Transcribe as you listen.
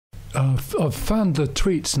I've found the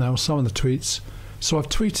tweets now, some of the tweets. So I've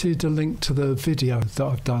tweeted a link to the video that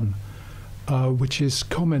I've done, which is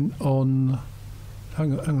comment on.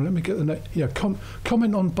 Hang on, let me get the name. Yeah,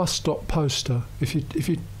 comment on bus stop poster. If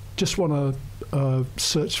you just want to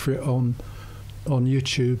search for it on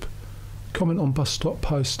YouTube, comment on bus stop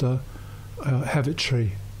poster,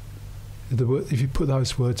 Heavitree. If you put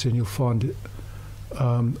those words in, you'll find it.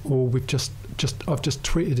 Or I've just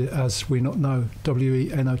tweeted it as We Not Know,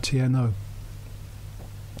 WENOTNO.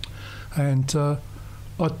 And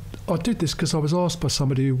I did this because I was asked by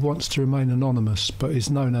somebody who wants to remain anonymous but is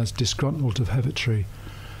known as Disgruntled of Heavitree,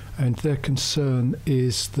 and their concern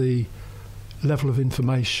is the level of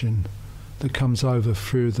information that comes over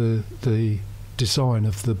through the design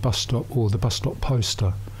of the bus stop or the bus stop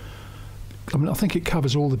poster. I mean, I think it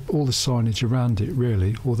covers all the signage around it,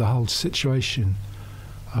 really, or the whole situation.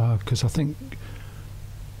 Because I think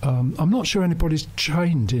I'm not sure anybody's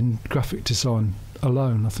trained in graphic design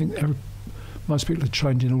alone. I think most people are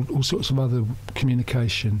trained in all sorts of other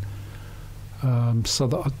communication. So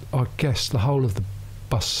that I guess the whole of the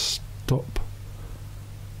bus stop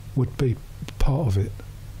would be part of it.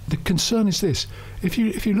 The concern is this: if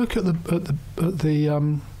you look at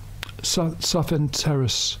the South End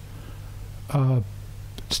Terrace,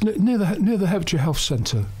 it's near the Heavitree Health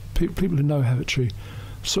Centre. People who know Heavitree,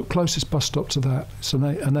 sort of closest bus stop to that. It's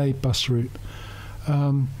an A bus route.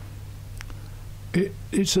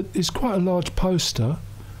 It's quite a large poster,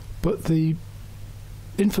 but the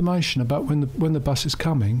information about when the bus is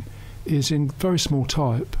coming is in very small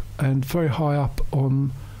type and very high up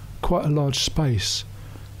on quite a large space.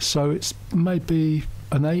 So it's maybe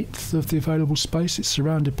an eighth of the available space. It's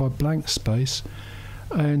surrounded by blank space,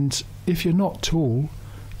 and if you're not tall,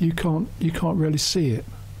 you can't really see it.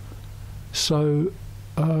 So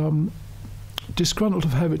Disgruntled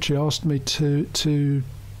of Heavitree asked me to do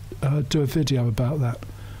a video about that,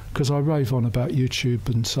 because I rave on about YouTube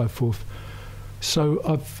and so forth. So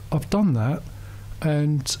I've done that,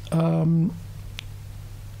 and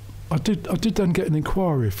I did then get an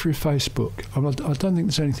inquiry through Facebook. I don't think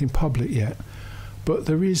there's anything public yet, but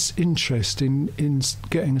there is interest in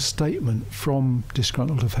getting a statement from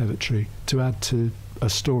Disgruntled of Heavitree to add to a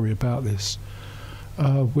story about this,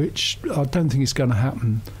 which I don't think is going to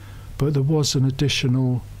happen. But there was an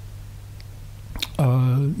additional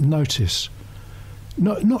notice,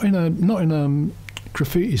 not in a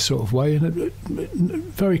graffiti sort of way,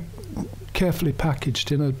 very carefully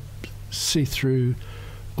packaged in a see-through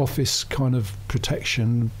office kind of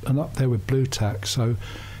protection, and up there with blue tack, so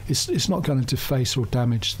it's not going to deface or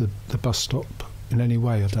damage the bus stop in any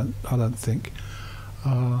way. I don't think.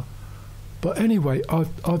 But anyway,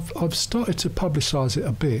 I've started to publicise it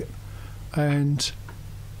a bit, and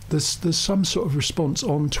there's some sort of response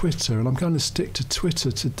on Twitter, and I'm going to stick to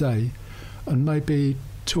Twitter today, and maybe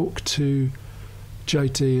talk to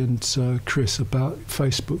JD and Chris about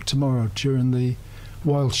Facebook tomorrow during the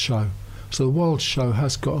Wild Show. So the Wild Show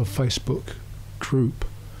has got a Facebook group,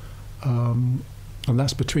 and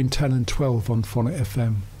that's between 10 and 12 on Phonic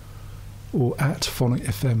FM, or at Phonic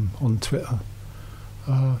FM on Twitter.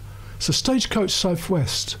 So Stagecoach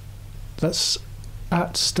Southwest, that's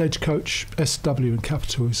at Stagecoach SW in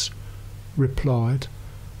capitals, replied,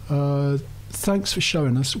 thanks for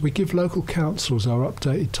showing us. We give local councils our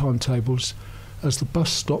updated timetables as the bus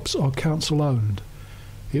stops are council owned.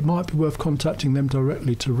 It might be worth contacting them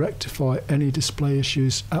directly to rectify any display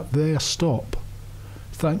issues at their stop.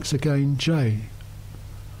 Thanks again, Jay.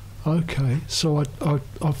 Okay, so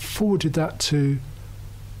I've forwarded that to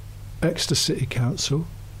Exeter City Council,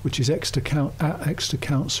 which is at Exeter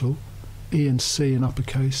Council, E and C in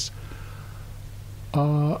uppercase.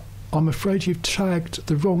 I'm afraid you've tagged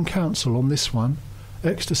the wrong council on this one.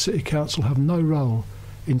 Exeter City Council have no role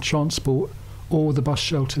in transport or the bus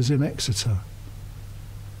shelters in Exeter.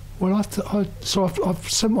 Well, I've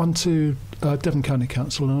sent one to Devon County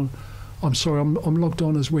Council, and I'm sorry, I'm logged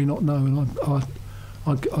on as We Not Know,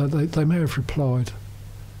 and they may have replied,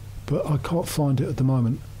 but I can't find it at the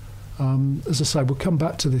moment. As I say, we'll come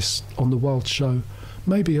back to this on the Wild Show,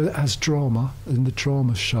 maybe as drama in the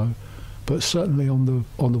drama show, but certainly on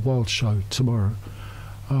the Wild Show tomorrow,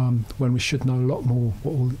 when we should know a lot more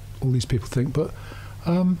what all these people think. But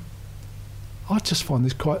I just find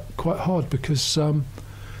this quite hard, because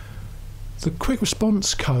the quick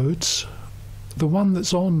response codes, the one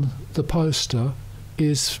that's on the poster,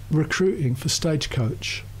 is recruiting for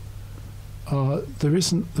Stagecoach. There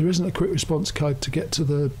isn't a quick response code to get to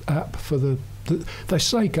the app for they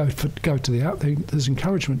say go to the app. There's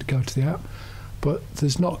encouragement to go to the app, but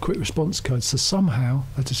there's not a quick response code. So somehow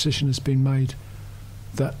a decision has been made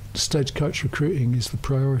that Stagecoach recruiting is the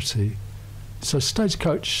priority. So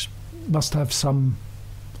Stagecoach must have some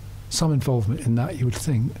involvement in that, you would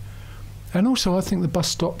think. And also, I think the bus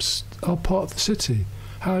stops are part of the city.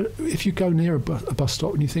 If you go near a bus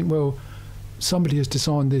stop and you think, well, somebody has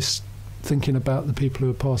designed this thinking about the people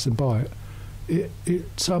who are passing by it,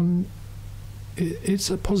 it's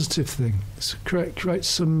a positive thing. It creates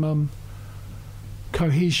some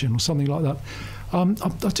cohesion or something like that.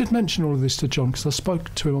 I did mention all of this to John because I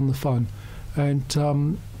spoke to him on the phone,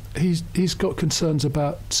 and he's got concerns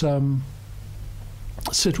about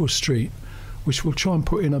Sidwell Street, which we'll try and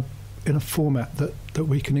put in a format that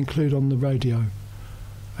we can include on the radio,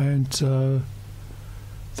 and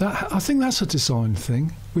that I think that's a design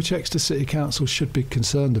thing which Exeter City Council should be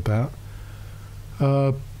concerned about.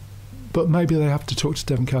 But maybe they have to talk to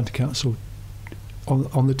Devon County Council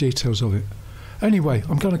on the details of it. Anyway,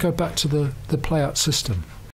 I'm going to go back to the play-out system.